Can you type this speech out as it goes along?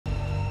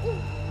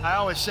I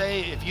always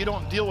say, if you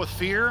don't deal with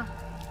fear,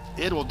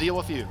 it will deal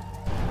with you.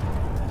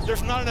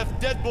 There's not enough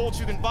deadbolts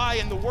you can buy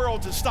in the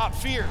world to stop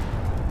fear.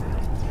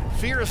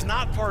 Fear is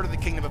not part of the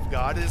kingdom of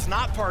God. It is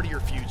not part of your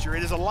future.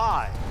 It is a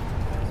lie.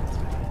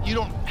 You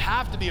don't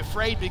have to be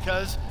afraid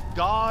because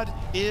God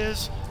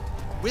is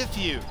with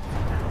you.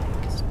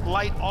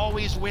 Light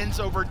always wins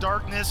over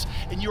darkness,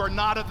 and you are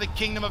not of the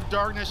kingdom of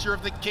darkness, you're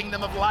of the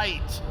kingdom of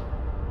light.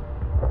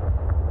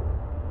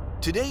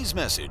 Today's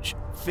message,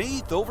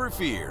 faith over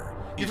fear.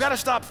 You've got to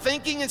stop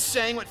thinking and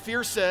saying what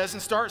fear says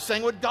and start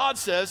saying what God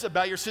says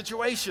about your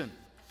situation.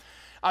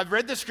 I've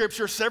read the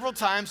scripture several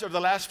times over the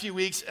last few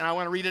weeks, and I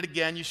want to read it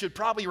again. You should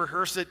probably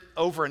rehearse it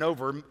over and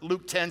over.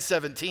 Luke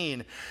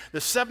 10:17. The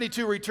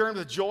 72 returned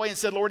with joy and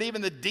said, Lord,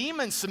 even the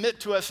demons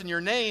submit to us in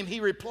your name. He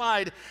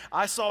replied,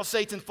 I saw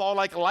Satan fall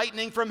like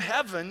lightning from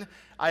heaven.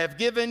 I have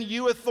given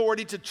you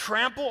authority to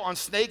trample on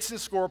snakes and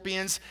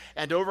scorpions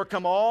and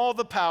overcome all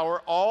the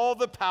power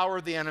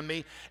of the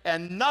enemy,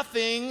 and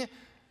nothing.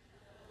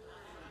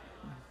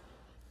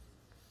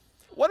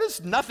 What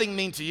does nothing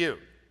mean to you?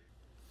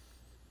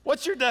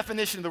 What's your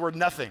definition of the word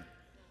nothing?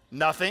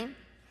 Nothing.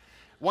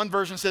 One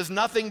version says,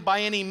 nothing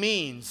by any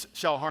means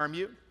shall harm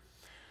you.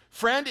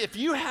 Friend, if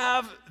you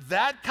have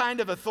that kind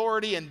of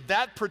authority and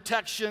that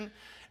protection,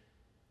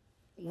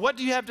 what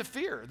do you have to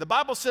fear? The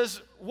Bible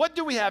says, what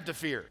do we have to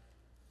fear?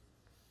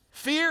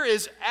 Fear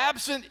is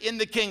absent in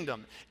the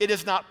kingdom. It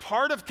is not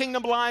part of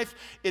kingdom life.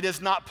 It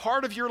is not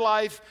part of your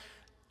life.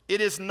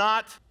 It is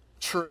not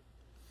true.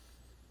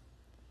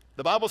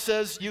 The Bible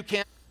says you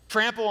can't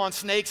trample on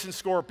snakes and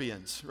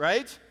scorpions,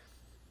 right?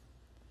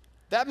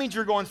 That means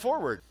you're going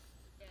forward.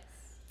 Yes.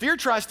 Fear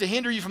tries to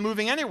hinder you from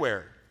moving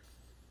anywhere,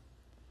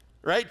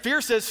 right?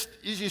 Fear says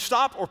you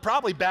stop or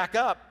probably back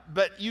up,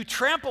 but you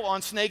trample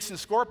on snakes and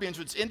scorpions,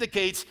 which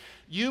indicates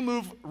you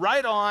move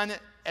right on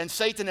and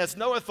Satan has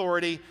no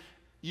authority,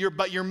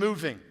 but you're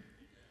moving.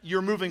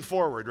 You're moving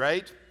forward,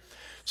 right?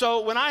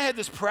 So when I had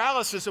this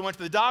paralysis, I went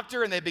to the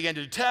doctor and they began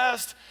to do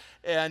tests,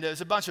 and it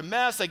was a bunch of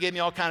mess. They gave me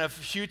all kind of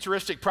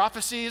futuristic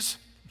prophecies.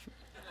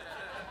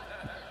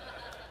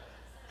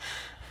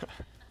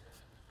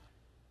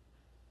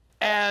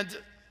 And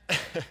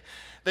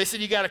they said,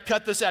 you got to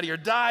cut this out of your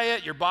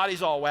diet. Your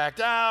body's all whacked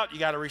out. You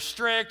got to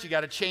restrict. You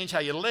got to change how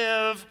you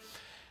live.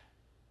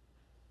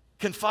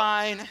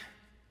 Confine.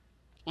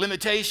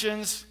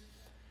 Limitations.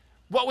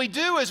 What we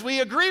do is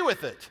we agree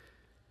with it.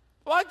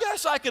 Well, I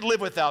guess I could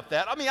live without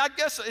that. I mean, I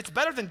guess it's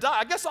better than die.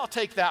 I guess I'll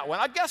take that one.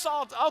 I guess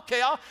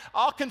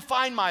I'll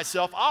confine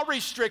myself. I'll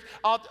restrict.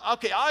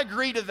 I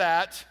agree to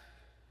that.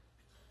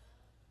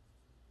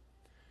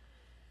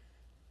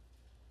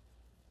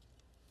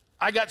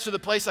 I got to the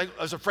place I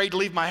was afraid to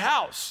leave my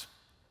house.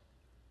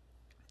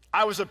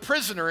 I was a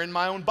prisoner in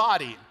my own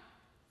body.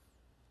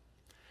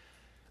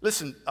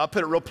 Listen, I'll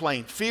put it real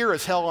plain. Fear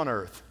is hell on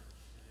earth.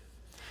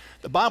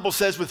 The Bible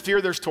says with fear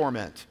there's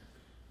torment.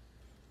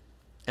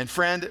 And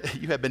friend,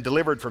 you have been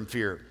delivered from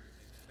fear.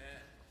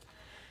 Amen.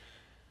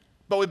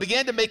 But we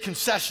began to make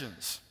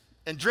concessions.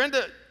 And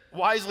Drenda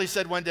wisely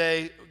said one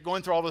day,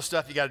 going through all this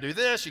stuff, you got to do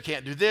this, you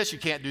can't do this, you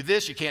can't do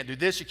this, you can't do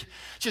this. She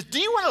says,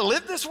 do you want to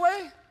live this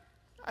way?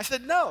 I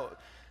said, no.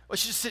 Well,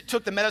 she just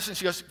took the medicine.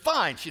 She goes,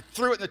 fine. She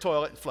threw it in the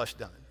toilet and flushed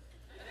down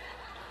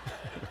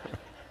it.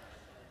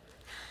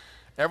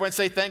 Everyone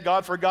say, thank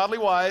God for a godly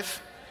wife.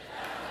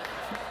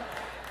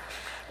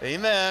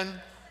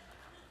 Amen.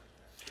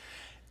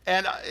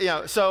 And,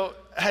 so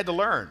I had to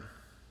learn.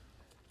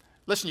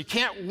 Listen, you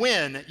can't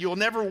win. You'll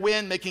never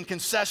win making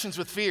concessions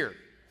with fear.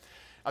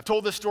 I've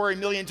told this story a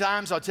million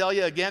times. I'll tell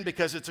you again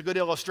because it's a good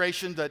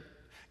illustration that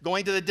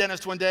going to the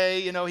dentist one day,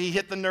 he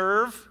hit the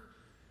nerve.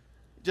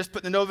 Just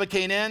put the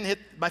Novocaine in,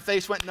 my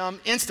face went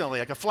numb instantly,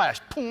 like a flash.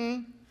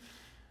 Boom.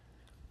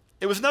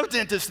 It was no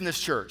dentist in this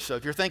church, so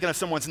if you're thinking of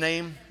someone's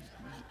name,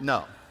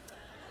 no.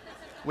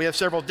 We have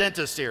several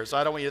dentists here, so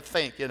I don't want you to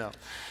think,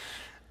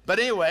 But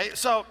anyway,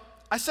 so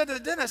I said to the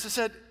dentist, I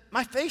said,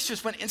 my face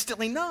just went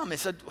instantly numb. I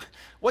said,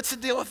 what's the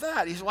deal with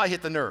that? He said, well, I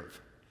hit the nerve.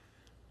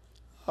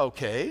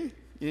 Okay.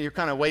 You're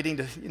kind of waiting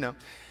to,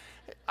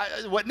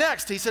 what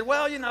next? He said,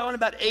 well, in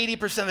about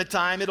 80% of the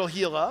time, it'll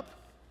heal up.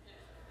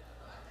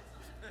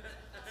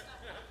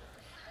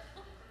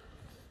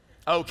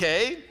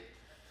 Okay.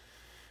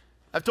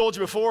 I've told you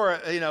before,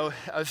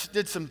 I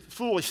did some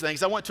foolish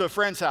things. I went to a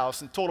friend's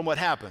house and told him what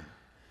happened.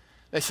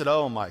 They said,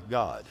 oh my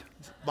God,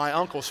 my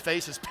uncle's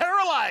face is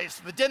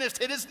paralyzed. The dentist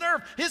hit his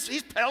nerve.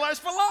 He's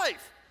paralyzed for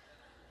life.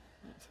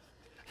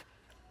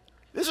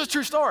 This is a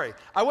true story.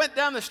 I went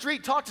down the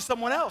street, talked to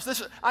someone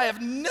else. I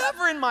have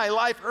never in my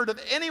life heard of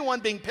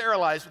anyone being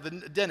paralyzed with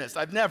a dentist.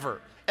 I've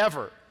never,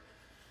 ever.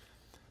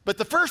 But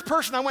the first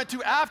person I went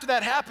to after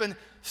that happened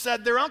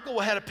said their uncle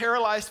had a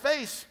paralyzed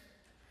face.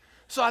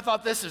 So I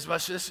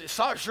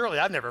thought, surely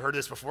I've never heard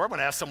this before. I'm going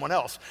to ask someone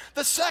else.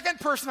 The second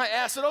person I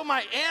asked said, oh,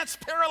 my aunt's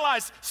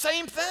paralyzed.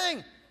 Same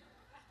thing.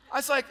 I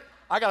was like,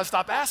 I got to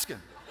stop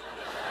asking.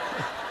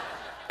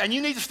 And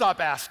you need to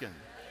stop asking.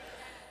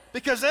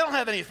 Because they don't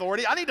have any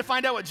authority. I need to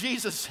find out what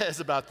Jesus says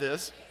about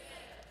this.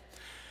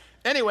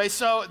 Anyway,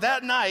 so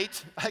that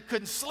night, I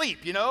couldn't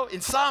sleep,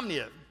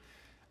 insomnia.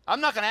 I'm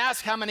not going to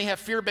ask how many have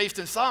fear-based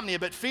insomnia,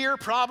 but fear,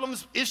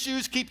 problems,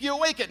 issues keep you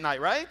awake at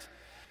night, right?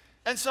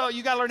 And so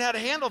you got to learn how to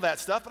handle that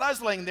stuff. But I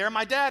was laying there.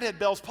 My dad had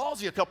Bell's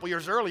palsy a couple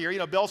years earlier. You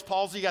know, Bell's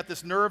palsy, you got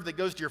this nerve that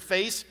goes to your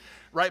face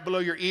right below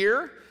your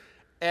ear.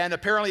 And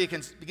apparently it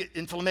can get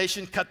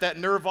inflammation, cut that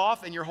nerve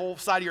off, and your whole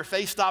side of your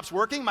face stops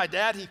working. My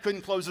dad, he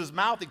couldn't close his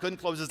mouth. He couldn't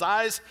close his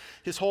eyes.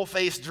 His whole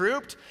face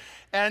drooped.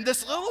 And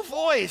this little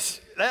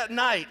voice that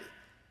night,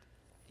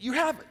 you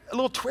have a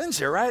little twinge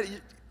here, right?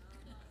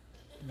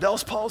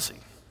 Bell's palsy.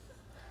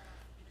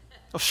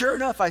 Well, sure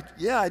enough,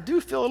 I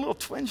do feel a little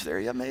twinge there.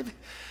 Yeah, maybe.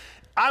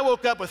 I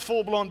woke up with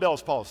full-blown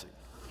Bell's palsy.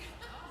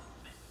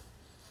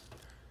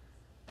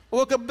 I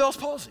woke up with Bell's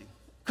palsy.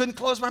 Couldn't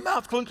close my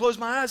mouth, couldn't close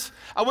my eyes.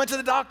 I went to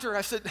the doctor.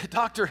 I said,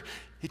 doctor,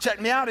 he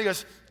checked me out. He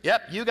goes,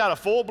 yep, you got a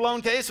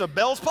full-blown case of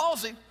Bell's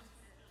palsy.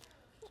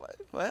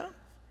 Well,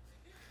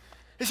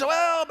 he said,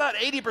 well, about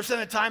 80% of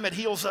the time it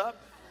heals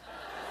up.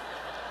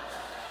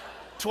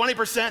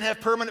 20%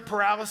 have permanent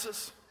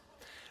paralysis.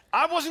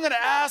 I wasn't going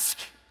to ask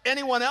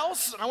anyone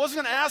else, and I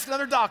wasn't going to ask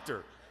another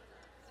doctor.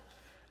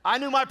 I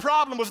knew my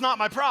problem was not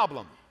my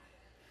problem.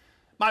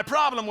 My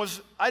problem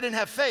was I didn't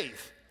have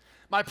faith.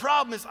 My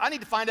problem is I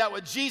need to find out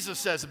what Jesus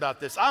says about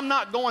this. I'm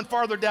not going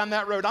farther down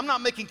that road. I'm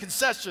not making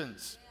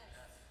concessions.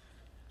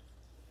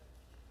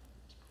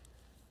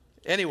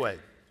 Anyway,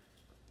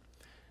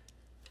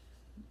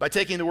 by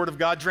taking the Word of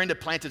God, Drenda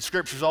planted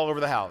scriptures all over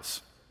the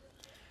house.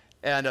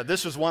 And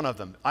this was one of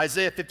them.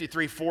 Isaiah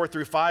 53, 4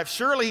 through 5.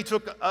 Surely he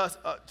took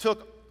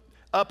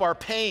up our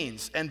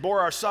pains and bore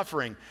our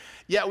suffering.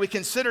 Yet we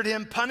considered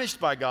him punished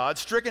by God,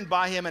 stricken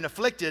by him and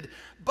afflicted.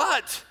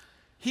 But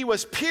he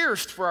was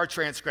pierced for our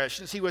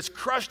transgressions. He was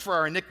crushed for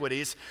our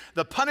iniquities.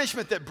 The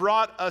punishment that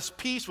brought us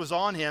peace was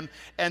on him.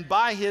 And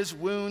by his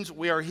wounds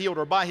we are healed,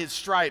 or by his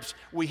stripes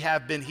we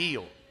have been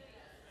healed.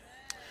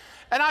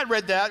 And I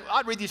read that.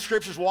 I'd read these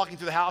scriptures walking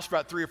through the house for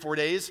about 3 or 4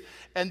 days.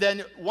 And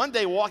then one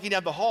day walking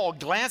down the hall,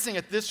 glancing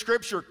at this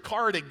scripture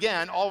card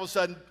again, all of a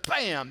sudden,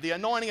 bam, the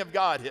anointing of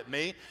God hit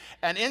me.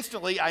 And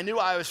instantly I knew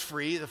I was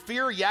free. The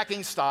fear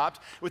yakking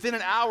stopped. Within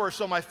an hour or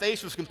so, my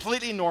face was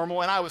completely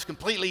normal and I was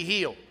completely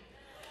healed.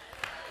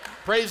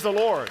 Praise the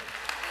Lord.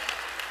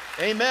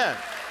 Amen.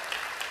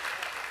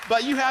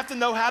 But you have to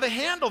know how to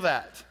handle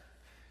that.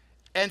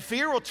 And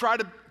fear will try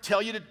to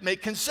tell you to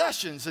make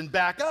concessions and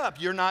back up.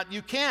 You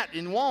can't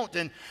and won't,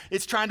 and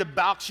it's trying to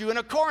box you in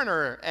a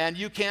corner, and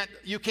you can't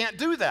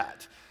do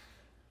that.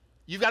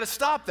 You've got to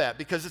stop that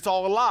because it's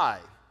all a lie.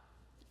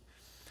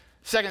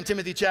 2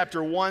 Timothy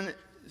chapter 1,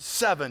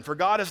 7, for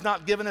God has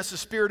not given us a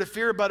spirit of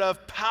fear, but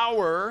of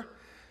power,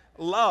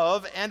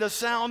 love, and a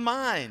sound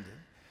mind.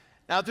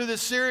 Now, through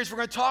this series, we're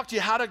going to talk to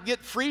you how to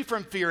get free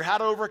from fear, how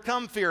to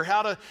overcome fear,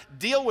 how to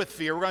deal with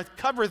fear. We're going to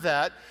cover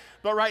that.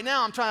 But right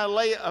now, I'm trying to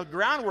lay a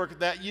groundwork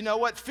that, you know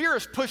what, fear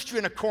has pushed you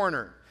in a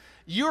corner.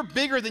 You're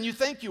bigger than you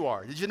think you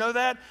are. Did you know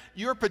that?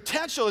 Your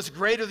potential is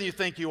greater than you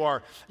think you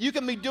are. You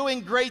can be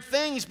doing great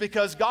things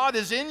because God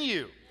is in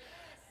you.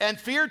 And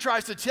fear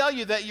tries to tell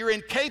you that you're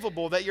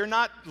incapable, that you're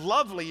not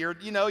lovely, you're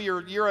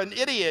an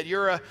idiot,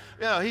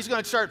 he's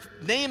going to start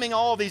naming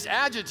all these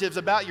adjectives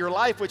about your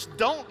life which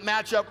don't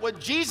match up what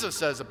Jesus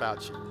says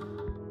about you.